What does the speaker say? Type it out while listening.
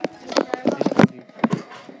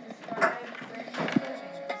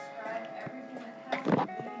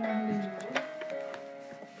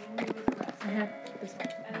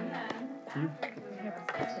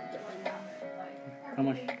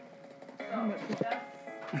That's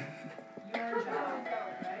your job,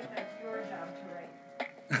 right? That's your job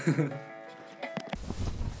to write.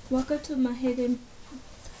 Welcome to my Hidden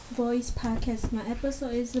Voice podcast. My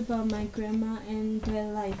episode is about my grandma and their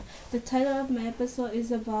life. The title of my episode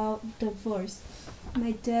is about divorce.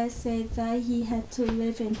 My dad said that he had to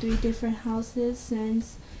live in 3 different houses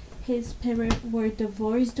since his parents were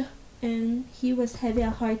divorced and he was having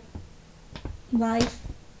a hard life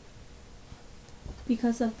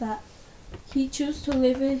because of that. He chose to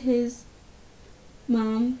live with his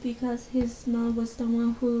mom because his mom was the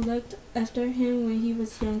one who looked after him when he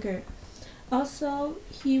was younger. Also,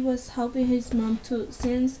 he was helping his mom too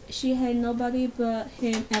since she had nobody but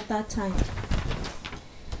him at that time.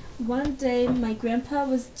 One day, my grandpa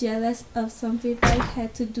was jealous of something that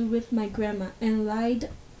had to do with my grandma and lied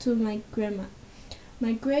to my grandma.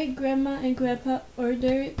 My great grandma and grandpa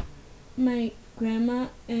ordered my grandma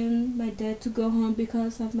and my dad to go home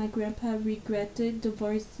because of my grandpa regretted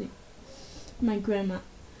divorcing my grandma.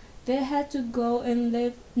 They had to go and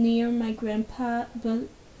live near my grandpa, but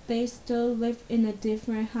they still lived in a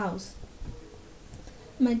different house.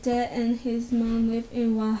 My dad and his mom lived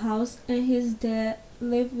in one house, and his dad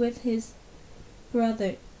lived with his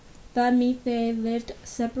brother. That means they lived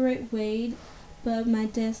separate ways, but my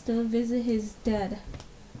dad still visited his dad.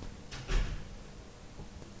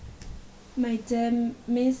 My dad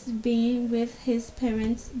missed being with his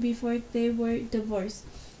parents before they were divorced,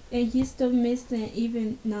 and he still misses them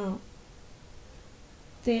even now.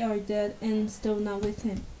 They are dead and still not with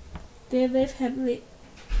him. They live happily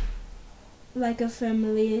like a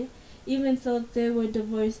family, even though they were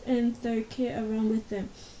divorced and their kid around with them,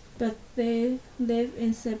 but they live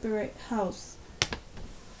in separate houses.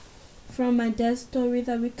 From my dad's story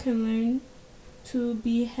that we can learn to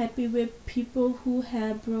be happy with people who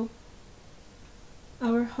have broke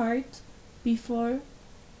our heart before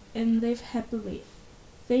and live happily.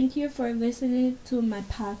 Thank you for listening to my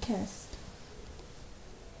podcast.